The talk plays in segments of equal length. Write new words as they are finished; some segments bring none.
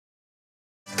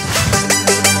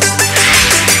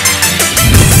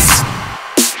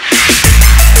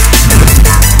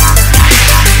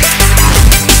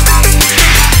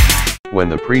when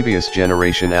the previous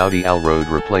generation Audi Allroad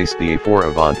replaced the A4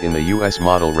 Avant in the US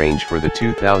model range for the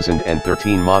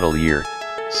 2013 model year,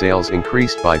 sales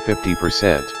increased by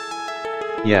 50%.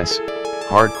 Yes,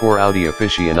 hardcore Audi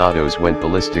aficionados went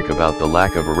ballistic about the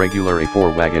lack of a regular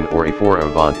A4 wagon or A4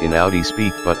 Avant in Audi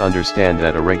speak, but understand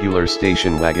that a regular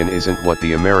station wagon isn't what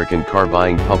the American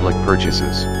car-buying public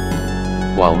purchases.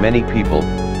 While many people,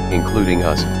 including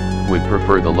us, would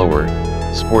prefer the lower,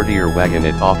 sportier wagon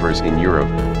it offers in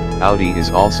Europe, Audi is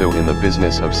also in the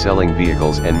business of selling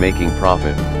vehicles and making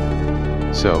profit.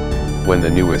 So, when the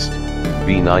newest,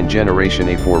 V9 generation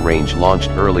A4 range launched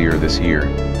earlier this year,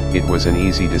 it was an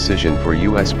easy decision for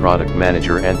US product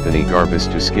manager Anthony Garbus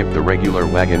to skip the regular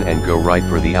wagon and go right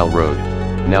for the Allroad,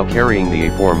 now carrying the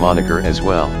A4 moniker as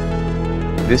well.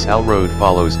 This Allroad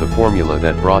follows the formula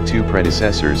that brought two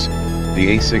predecessors,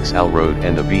 the A6 Allroad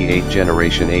and the V8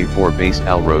 generation A4 based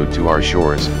Allroad to our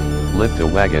shores: lift a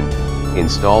wagon,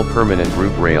 install permanent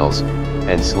roof rails,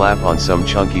 and slap on some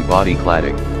chunky body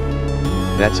cladding.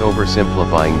 That's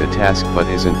oversimplifying the task, but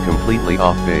isn't completely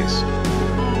off base.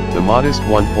 The modest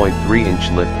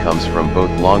 1.3-inch lift comes from both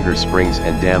longer springs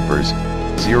and dampers,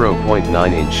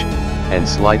 0.9-inch, and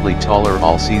slightly taller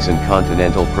all-season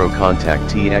Continental Pro Contact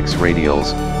TX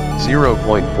radials,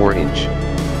 0.4-inch.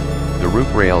 The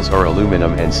roof rails are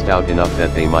aluminum and stout enough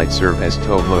that they might serve as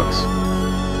tow hooks.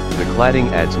 The cladding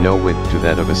adds no width to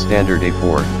that of a standard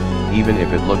A4, even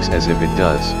if it looks as if it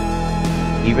does.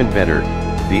 Even better,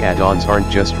 the add-ons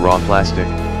aren't just raw plastic.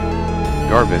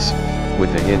 Garbus,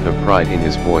 with a hint of pride in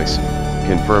his voice,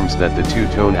 confirms that the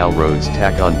two-tone Allroad's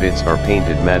tack-on bits are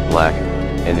painted matte black,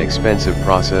 an expensive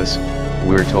process,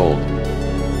 we're told.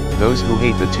 Those who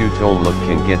hate the two-tone look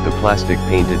can get the plastic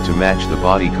painted to match the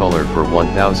body color for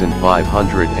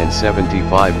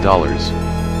 $1,575.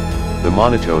 The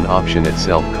monotone option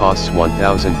itself costs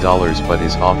 $1,000 but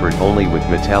is offered only with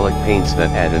metallic paints that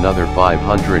add another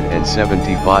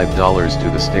 $575 to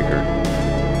the sticker.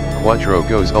 Quattro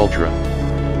goes Ultra.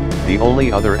 The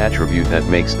only other attribute that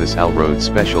makes this Allroad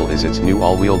special is its new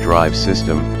all-wheel drive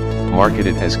system,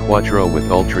 marketed as Quattro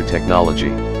with Ultra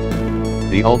technology.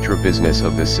 The Ultra business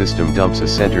of this system dumps a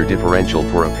center differential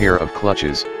for a pair of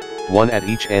clutches, one at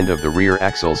each end of the rear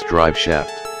axle's drive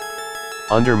shaft.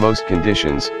 Under most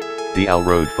conditions, the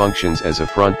Allroad functions as a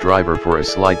front driver for a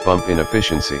slight bump in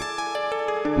efficiency.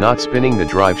 Not spinning the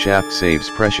drive shaft saves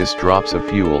precious drops of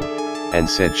fuel, and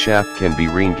said shaft can be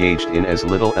re-engaged in as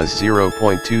little as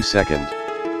 0.2 seconds.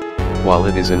 While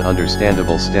it is an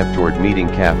understandable step toward meeting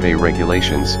CAFE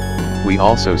regulations, we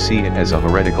also see it as a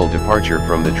heretical departure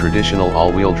from the traditional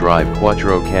all-wheel drive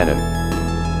Quattro canon.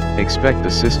 Expect the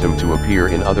system to appear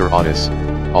in other Audis,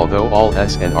 although all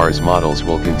S and Rs models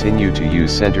will continue to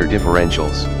use center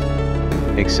differentials.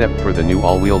 Except for the new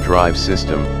all-wheel drive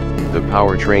system, the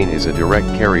powertrain is a direct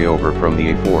carryover from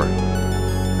the A4.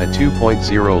 A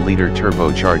 2.0-liter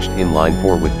turbocharged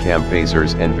inline-4 with cam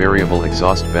phasers and variable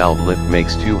exhaust valve lift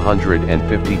makes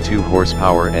 252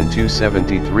 horsepower and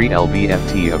 273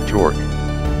 lb-ft of torque.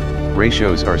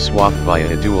 Ratios are swapped via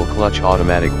a dual-clutch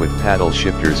automatic with paddle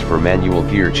shifters for manual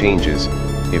gear changes,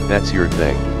 if that's your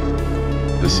thing.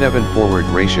 The 7 forward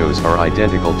ratios are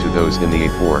identical to those in the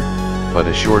A4, but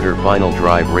a shorter final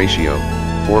drive ratio,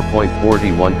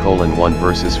 4.41:1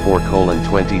 versus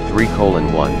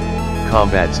 4:23:1,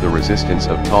 combats the resistance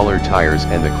of taller tires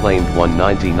and the claimed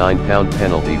 £199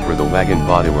 penalty for the wagon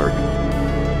bodywork.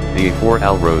 The A4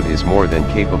 Allroad is more than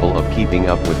capable of keeping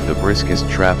up with the briskest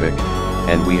traffic,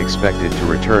 and we expect it to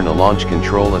return a launch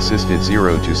control assisted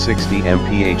 0 to 60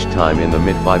 mph time in the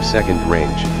mid 5-second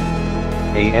range.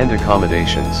 And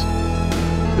accommodations.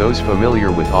 Those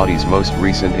familiar with Audi's most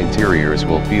recent interiors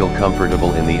will feel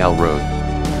comfortable in the Allroad.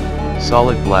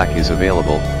 Solid black is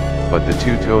available, but the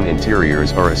two-tone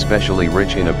interiors are especially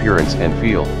rich in appearance and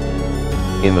feel.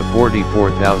 In the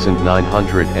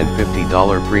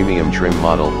 $44,950 premium trim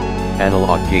model,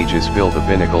 analog gauges fill the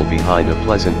binnacle behind a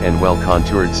pleasant and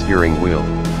well-contoured steering wheel.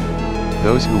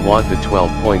 Those who want the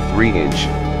 12.3-inch,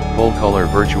 full-color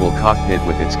virtual cockpit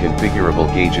with its configurable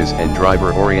gauges and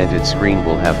driver-oriented screen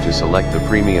will have to select the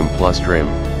Premium Plus trim,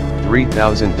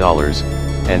 $3,000,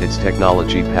 and its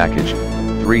technology package,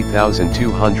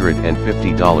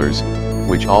 $3,250,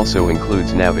 which also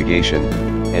includes navigation,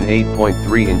 an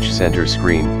 8.3-inch center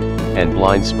screen, and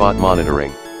blind spot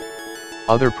monitoring.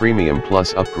 Other Premium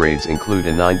Plus upgrades include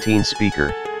a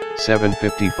 19-speaker,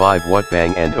 755-watt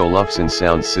Bang & Olufsen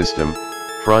sound system,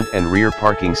 front and rear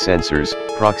parking sensors,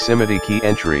 proximity key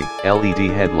entry,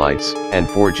 LED headlights, and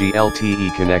 4G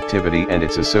LTE connectivity and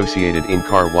its associated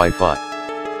in-car Wi-Fi.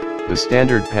 The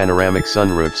standard panoramic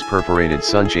sunroof's perforated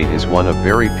sunshade is one of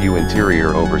very few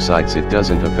interior oversights. It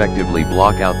doesn't effectively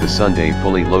block out the sun day.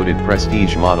 Fully loaded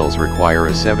Prestige models require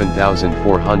a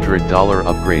 $7,400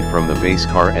 upgrade from the base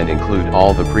car and include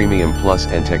all the Premium Plus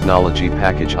and Technology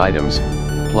package items,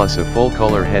 plus a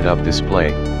full-color head-up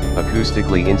display,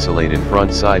 acoustically insulated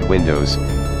front side windows,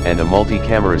 and a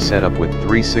multi-camera setup with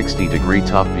 360-degree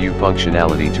top view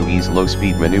functionality to ease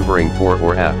low-speed maneuvering fore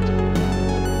or aft.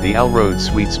 The Allroad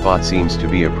sweet spot seems to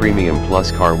be a Premium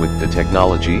Plus car with the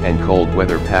technology and cold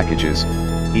weather packages,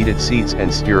 heated seats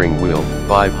and steering wheel,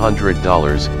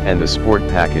 $500, and the Sport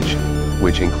package,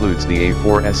 which includes the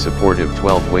A4's supportive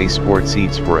 12-way sport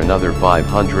seats for another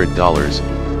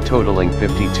 $500, totaling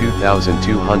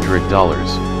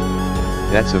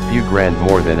 $52,200. That's a few grand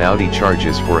more than Audi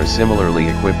charges for a similarly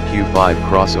equipped Q5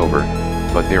 crossover,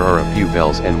 but there are a few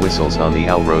bells and whistles on the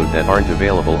Allroad that aren't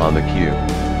available on the Q.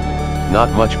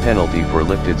 Not much penalty for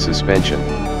lifted suspension.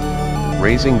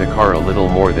 Raising the car a little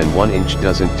more than 1 inch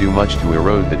doesn't do much to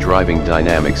erode the driving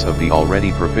dynamics of the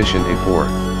already proficient A4.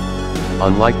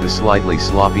 Unlike the slightly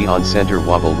sloppy on-center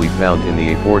wobble we found in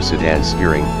the A4 sedan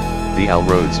steering, the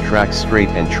Allroad's tracks straight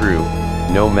and true,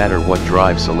 no matter what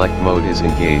drive select mode is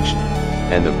engaged,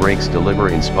 and the brakes deliver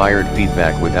inspired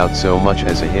feedback without so much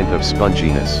as a hint of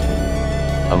sponginess.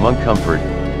 Among comfort,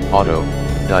 auto,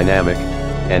 dynamic,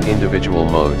 and individual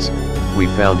modes, we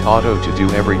found auto to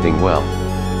do everything well.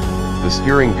 The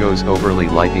steering goes overly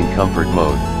light in comfort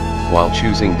mode, while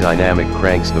choosing dynamic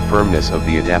cranks the firmness of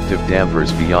the adaptive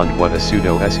dampers beyond what a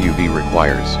pseudo SUV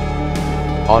requires.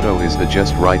 Auto is the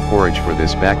just right forage for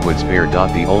this backwoods bear.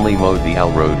 The only mode the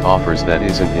Allroad offers that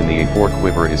isn't in the A4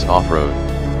 quiver is off-road.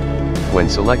 When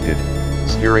selected,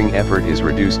 steering effort is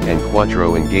reduced and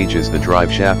Quattro engages the drive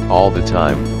shaft all the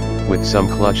time, with some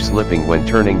clutch slipping when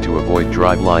turning to avoid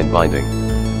driveline binding.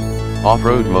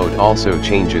 Off-road mode also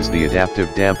changes the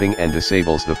adaptive damping and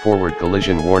disables the forward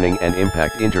collision warning and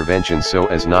impact intervention so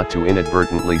as not to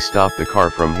inadvertently stop the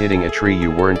car from hitting a tree you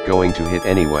weren't going to hit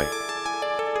anyway.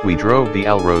 We drove the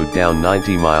Allroad down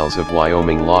 90 miles of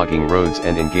Wyoming logging roads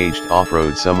and engaged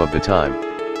off-road some of the time.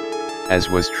 As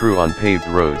was true on paved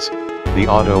roads, the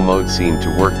auto mode seemed to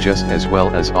work just as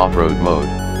well as off-road mode.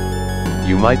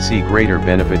 You might see greater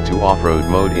benefit to off-road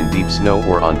mode in deep snow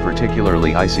or on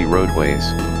particularly icy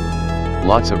roadways.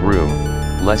 Lots of room,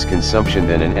 less consumption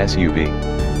than an SUV.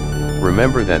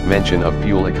 Remember that mention of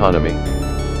fuel economy.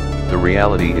 The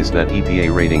reality is that EPA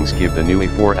ratings give the new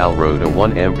A4 Allroad a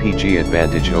 1 mpg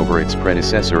advantage over its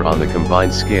predecessor on the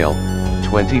combined scale,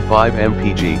 25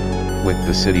 mpg, with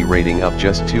the city rating up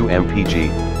just 2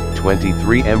 mpg,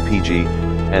 23 mpg,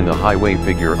 and the highway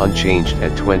figure unchanged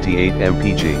at 28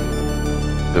 mpg.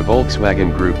 The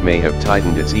Volkswagen Group may have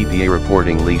tightened its EPA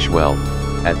reporting leash well.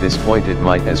 At this point it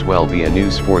might as well be a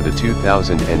news for the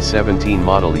 2017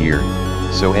 model year,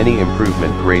 so any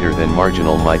improvement greater than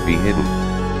marginal might be hidden.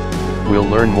 We'll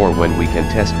learn more when we can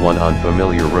test one on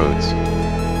familiar roads.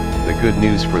 The good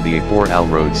news for the A4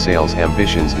 Allroad sales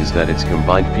ambitions is that its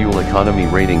combined fuel economy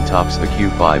rating tops the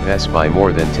Q5's by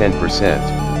more than 10%.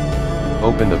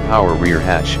 Open the power rear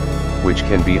hatch, which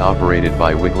can be operated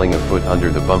by wiggling a foot under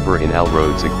the bumper in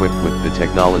Allroads equipped with the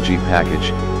technology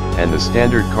package, and the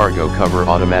standard cargo cover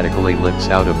automatically lifts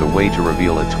out of the way to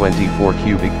reveal a 24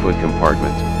 cubic foot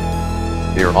compartment.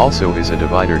 There also is a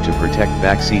divider to protect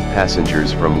backseat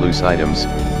passengers from loose items,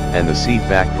 and the seat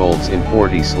back folds in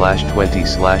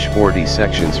 40/20/40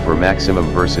 sections for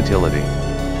maximum versatility.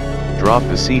 Drop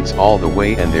the seats all the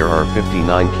way and there are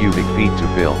 59 cubic feet to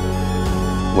fill.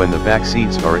 When the back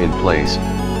seats are in place,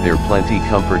 they're plenty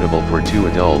comfortable for 2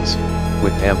 adults,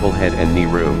 with ample head and knee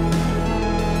room.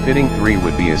 Fitting 3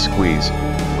 would be a squeeze,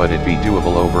 but it'd be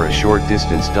doable over a short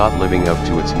distance. Living up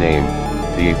to its name,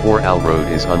 the A4 Allroad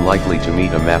is unlikely to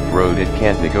meet a mapped road it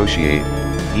can't negotiate,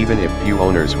 even if few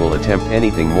owners will attempt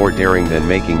anything more daring than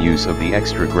making use of the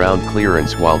extra ground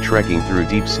clearance while trekking through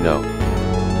deep snow.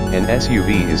 An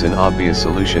SUV is an obvious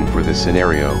solution for this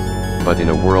scenario, but in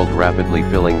a world rapidly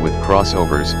filling with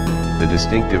crossovers, the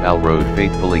distinctive Allroad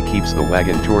faithfully keeps the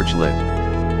wagon torch lit.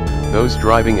 Those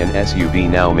driving an SUV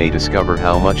now may discover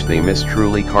how much they miss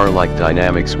truly car-like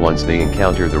dynamics once they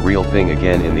encounter the real thing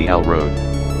again in the Allroad.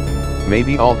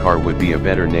 Maybe Allcar would be a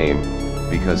better name,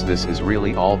 because this is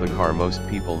really all the car most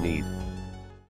people need.